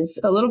that is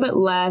a little bit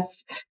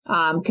less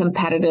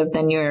competitive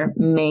than your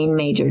main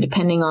major,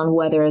 depending on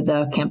whether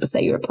the campus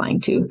that you're applying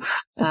to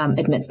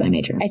admits that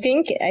major. I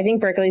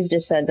think Berkeley's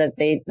just said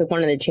that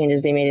one of the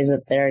changes they made is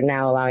that they're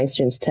now allowing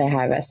students to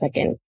have a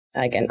second,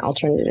 like an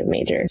alternative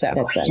major. So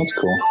that's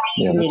cool.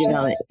 Yeah, new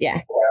development.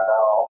 Yeah.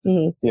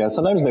 Mm-hmm. Yeah,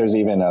 sometimes there's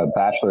even a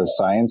Bachelor of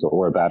Science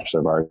or a Bachelor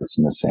of Arts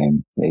in the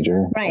same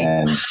major. Right.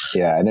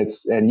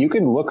 And you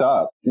can look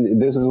up.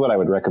 This is what I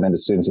would recommend to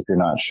students if you're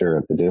not sure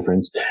of the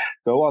difference.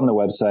 Go on the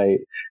website,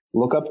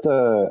 look up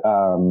the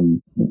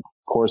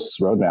course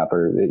roadmap,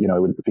 or it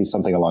would be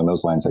something along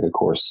those lines, like a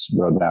course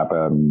roadmap,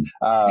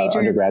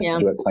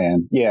 undergraduate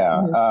plan. Yeah.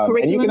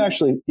 And you can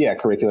actually,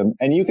 curriculum,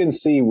 and you can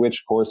see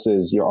which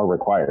courses are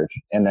required,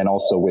 and then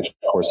also which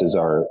courses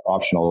are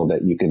optional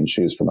that you can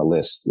choose from a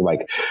list,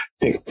 like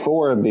pick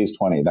 4 of these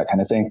 20, that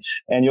kind of thing.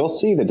 And you'll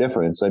see the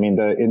difference. I mean,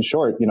 in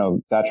short,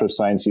 Bachelor of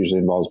Science usually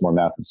involves more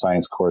math and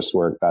science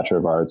coursework. Bachelor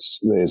of Arts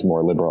is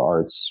more liberal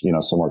arts,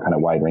 so more kind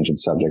of wide ranging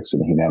subjects in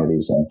the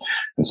humanities and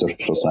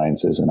social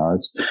sciences and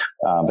arts.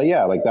 But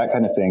yeah, like that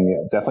kind of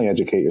thing, definitely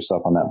educate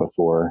yourself on that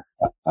before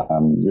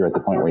you're at the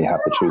point where you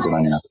have to choose it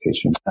on your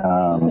application.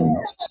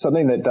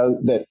 Something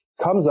that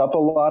comes up a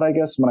lot, I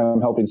guess, when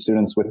I'm helping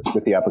students with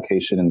the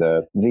application, and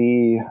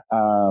the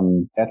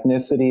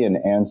ethnicity and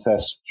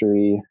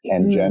ancestry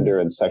and gender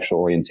and sexual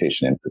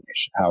orientation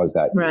information. How is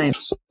that right?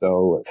 used?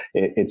 So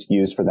it's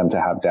used for them to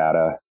have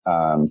data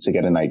to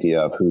get an idea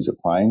of who's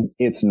applying.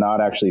 It's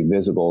not actually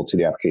visible to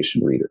the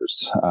application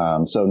readers.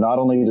 So not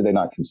only do they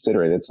not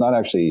consider it, it's not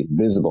actually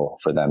visible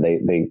for them.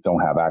 They don't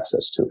have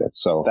access to it.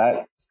 So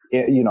that,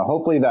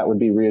 hopefully that would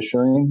be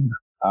reassuring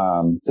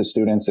to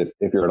students if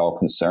you're at all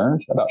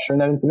concerned about sharing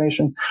that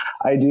information.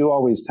 I do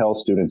always tell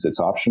students it's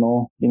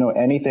optional.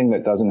 Anything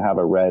that doesn't have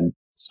a red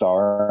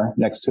star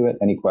next to it,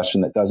 any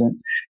question that doesn't,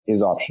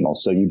 is optional.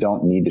 So you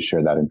don't need to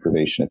share that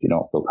information if you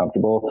don't feel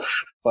comfortable.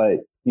 But,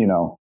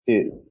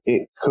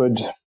 it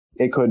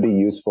could be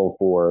useful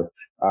for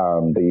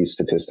the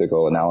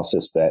statistical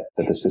analysis that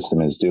the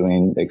system is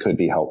doing. It could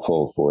be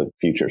helpful for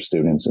future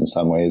students in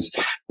some ways.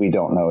 We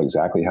don't know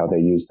exactly how they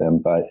use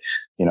them, but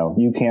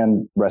you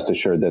can rest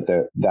assured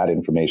that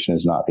information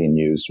is not being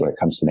used when it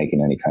comes to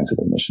making any kinds of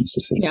admissions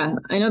decisions. Yeah,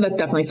 I know that's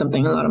definitely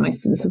something a lot of my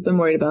students have been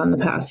worried about in the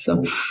past.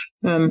 So,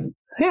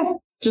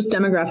 just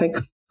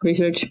demographic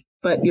research,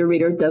 but your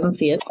reader doesn't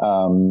see it.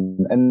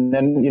 And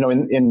then,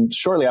 in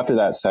shortly after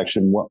that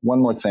section,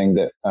 one more thing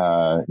that,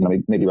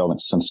 may be relevant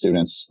to some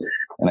students,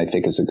 and I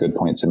think is a good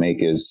point to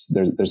make, is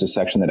there's a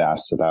section that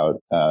asks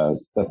about a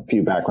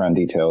few background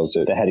details.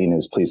 The heading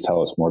is, please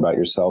tell us more about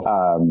yourself.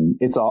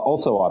 It's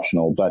also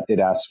optional, but it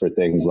asks for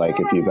things like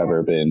if you've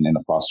ever been in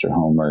a foster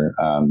home, or,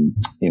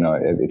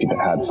 if you've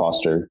had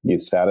foster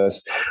youth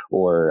status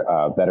or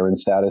veteran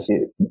status.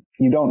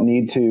 You don't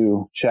need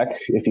to check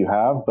if you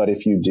have, but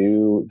if you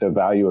do, the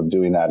value of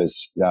doing that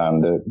is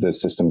the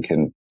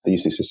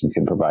UC system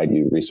can provide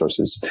you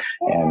resources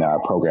and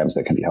programs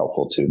that can be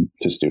helpful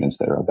to students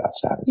that are of that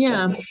status.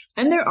 Yeah. So.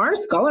 And there are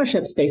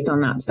scholarships based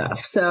on that stuff.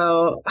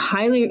 So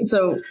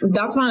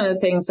that's one of the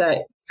things that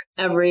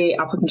every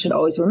applicant should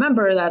always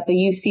remember, that the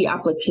UC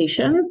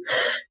application,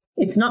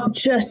 it's not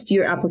just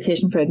your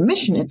application for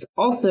admission, it's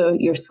also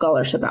your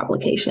scholarship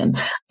application.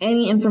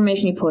 Any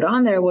information you put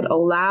on there would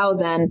allow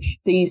then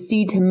the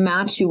UC to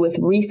match you with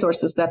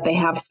resources that they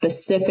have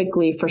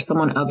specifically for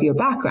someone of your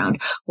background,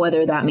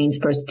 whether that means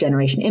first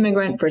generation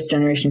immigrant, first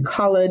generation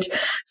college,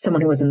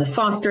 someone who was in the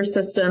foster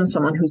system,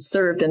 someone who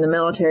served in the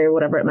military,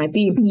 whatever it might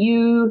be.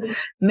 You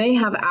may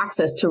have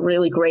access to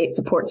really great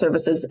support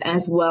services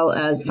as well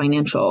as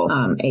financial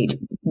aid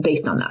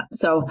based on that.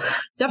 So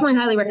definitely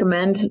highly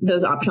recommend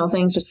those optional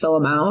things. Just fill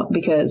them out,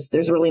 because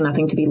there's really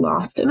nothing to be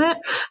lost in it.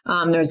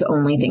 There's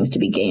only things to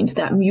be gained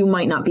that you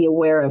might not be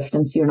aware of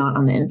since you're not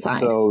on the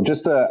inside. So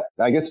just a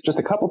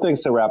couple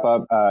things to wrap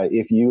up.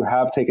 If you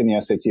have taken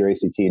the SAT or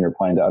ACT and you're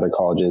applying to other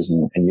colleges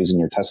and using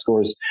your test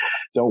scores,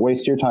 don't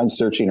waste your time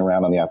searching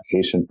around on the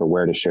application for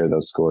where to share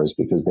those scores,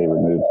 because they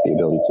removed the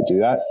ability to do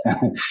that.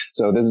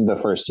 So this is the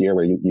first year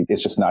where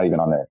it's just not even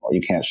on there.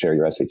 You can't share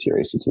your SAT or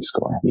ACT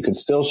score. You can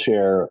still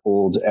share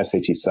old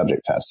SAT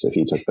subject tests if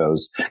you took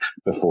those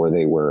before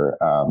they were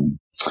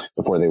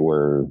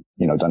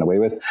done away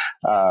with.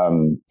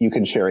 You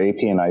can share AP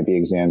and IB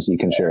exams. You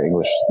can share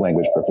English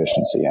language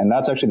proficiency. And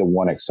that's actually the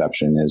one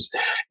exception, is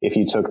if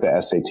you took the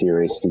SAT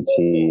or ACT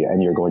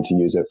and you're going to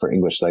use it for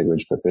English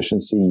language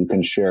proficiency, you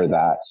can share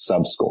that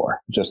subscore,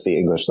 just the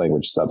English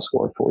language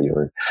subscore for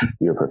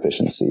your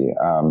proficiency.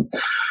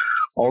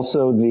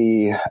 Also,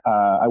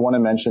 I want to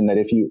mention that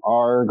if you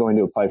are going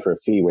to apply for a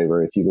fee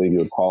waiver, if you believe you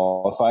would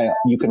qualify,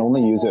 you can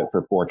only use it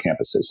for 4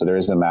 campuses. So there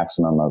is a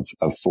maximum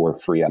of 4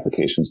 free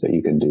applications that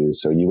you can do.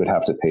 So you would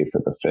have to pay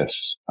for the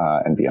 5th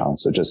and beyond.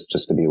 So just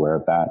to be aware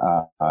of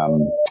that.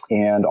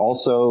 And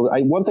also,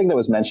 one thing that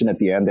was mentioned at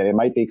the end, that it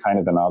might be kind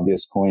of an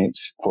obvious point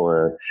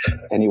for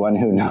anyone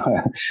who knows.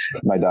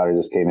 My daughter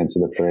just came into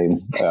the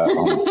frame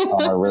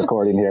on our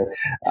recording here.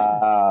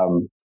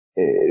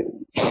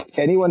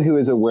 Anyone who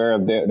is aware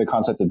of the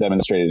concept of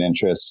demonstrated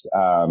interest,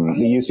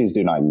 the UCs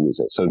do not use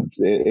it. So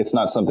it's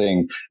not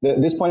something,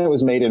 this point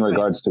was made in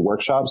regards to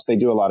workshops. They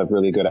do a lot of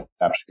really good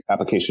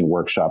application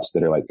workshops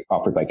that are like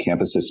offered by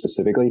campuses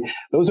specifically.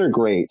 Those are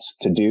great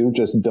to do.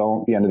 Just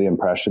don't be under the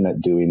impression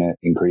that doing it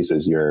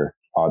increases your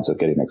odds of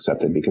getting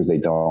accepted, because they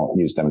don't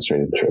use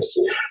demonstrated interest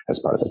as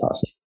part of the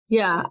process.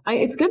 Yeah,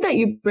 it's good that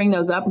you bring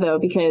those up, though,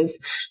 because,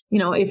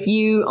 if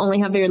you only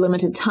have very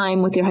limited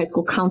time with your high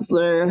school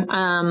counselor,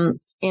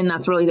 and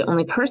that's really the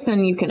only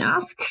person you can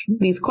ask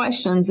these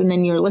questions, and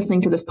then you're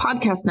listening to this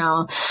podcast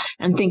now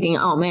and thinking,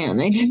 oh man,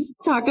 they just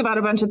talked about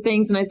a bunch of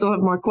things and I still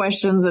have more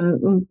questions,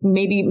 and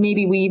maybe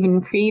we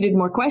even created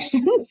more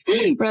questions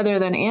rather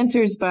than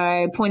answers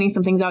by pointing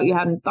some things out you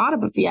hadn't thought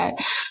of yet.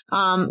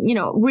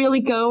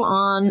 Really go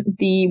on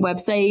the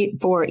website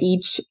for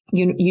each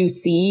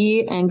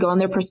UC and go on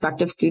their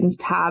prospective students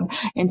tab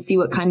and see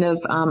what kind of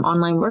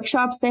online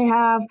workshops they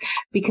have,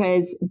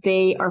 because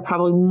they are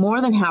probably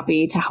more than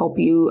happy to help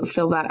you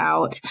fill that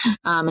out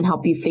and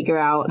help you figure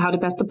out how to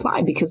best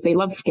apply, because they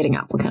love getting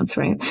applicants,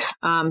 right?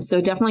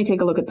 So definitely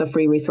take a look at the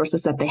free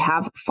resources that they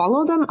have.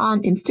 Follow them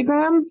on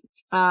Instagram.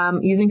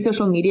 Using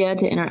social media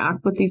to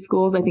interact with these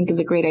schools, I think, is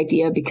a great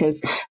idea,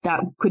 because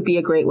that could be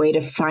a great way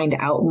to find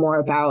out more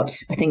about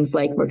things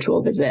like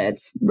virtual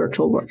visits,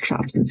 virtual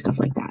workshops, and stuff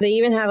like that. They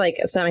even have I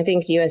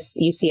think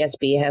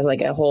UCSB has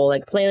a whole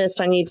playlist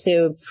on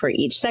YouTube for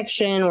each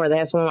section where they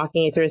have someone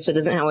walking you through. So it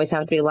doesn't always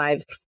have to be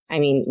live. I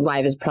mean,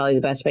 live is probably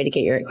the best way to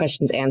get your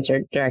questions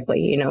answered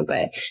directly,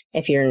 but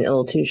if you're a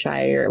little too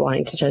shy or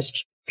wanting to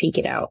just peek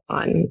it out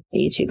on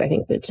YouTube, I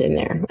think that's in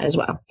there as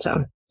well.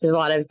 So there's a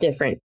lot of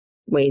different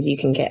ways you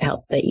can get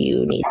help that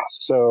you need.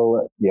 So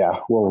yeah,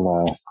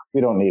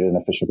 we don't need an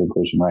official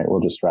conclusion, right?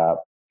 We'll just wrap,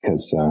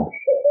 because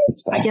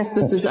I guess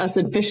this is us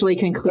officially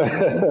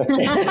concluding.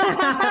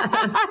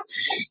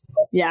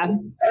 Yeah.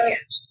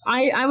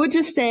 I would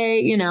just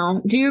say,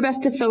 do your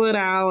best to fill it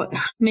out.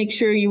 Make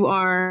sure you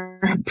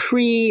are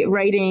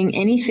pre-writing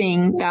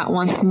anything that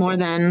wants more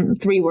than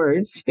 3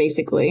 words,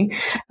 basically.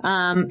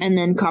 And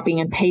then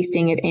copying and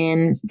pasting it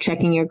in,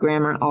 checking your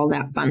grammar, all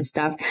that fun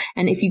stuff.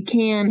 And if you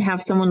can,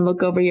 have someone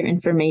look over your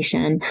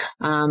information,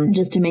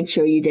 just to make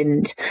sure you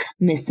didn't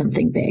miss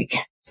something big.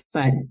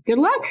 But good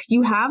luck.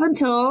 You have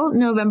until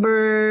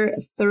November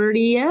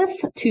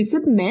 30th to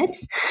submit.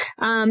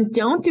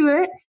 Don't do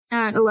it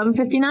at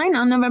 11:59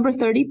 on November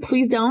 30.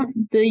 Please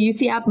don't. The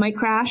UC app might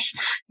crash.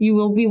 You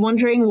will be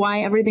wondering why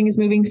everything is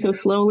moving so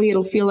slowly.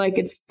 It'll feel like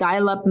it's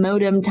dial-up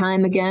modem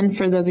time again,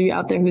 for those of you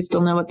out there who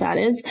still know what that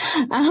is.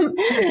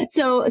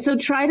 So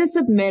try to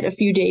submit a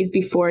few days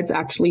before it's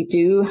actually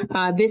due.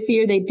 This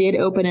year, they did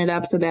open it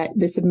up so that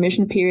the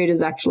submission period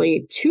is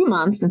actually 2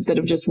 months instead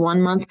of just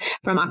 1 month,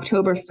 from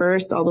October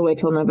 1st all the way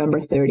till November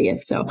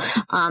 30th. So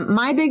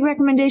my big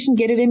recommendation,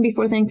 get it in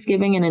before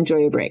Thanksgiving and enjoy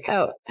your break.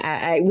 Oh,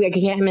 we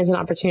can't miss an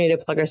opportunity to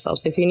plug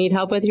ourselves. If you need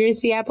help with your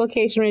UC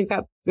application, we've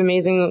got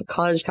amazing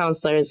college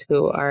counselors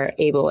who are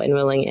able and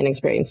willing and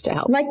experienced to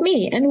help. Like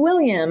me and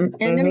William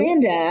and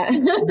Amanda.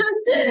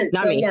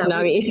 Not me.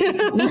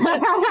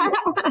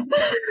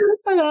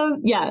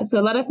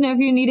 So let us know if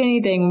you need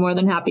anything. We're more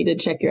than happy to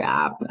check your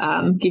app,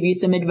 give you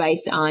some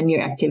advice on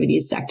your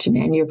activities section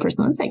and your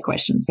personal insight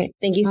questions.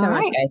 Thank you so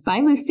much, guys.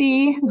 Bye,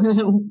 Lucy.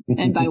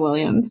 And bye,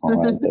 William. All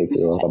right, thank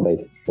you.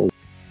 Bye-bye.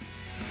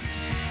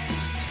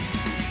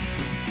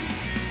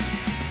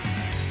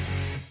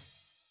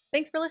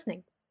 Thanks for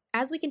listening.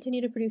 As we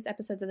continue to produce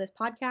episodes of this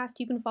podcast,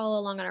 you can follow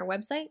along on our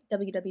website,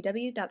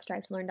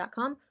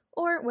 www.strivetololearn.com,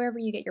 or wherever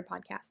you get your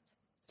podcasts.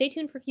 Stay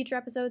tuned for future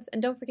episodes,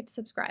 and don't forget to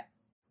subscribe.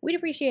 We'd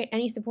appreciate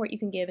any support you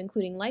can give,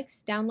 including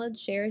likes, downloads,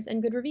 shares,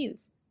 and good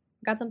reviews.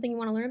 Got something you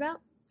want to learn about?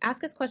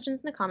 Ask us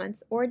questions in the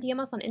comments, or DM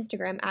us on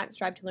Instagram at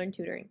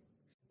 @StriveToLearnTutoring.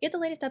 Get the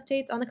latest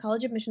updates on the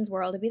college admissions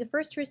world and be the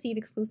first to receive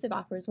exclusive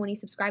offers when you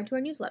subscribe to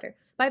our newsletter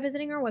by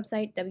visiting our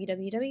website,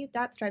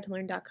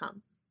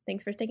 www.strivetololearn.com.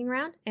 Thanks for sticking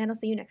around, and I'll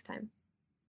see you next time.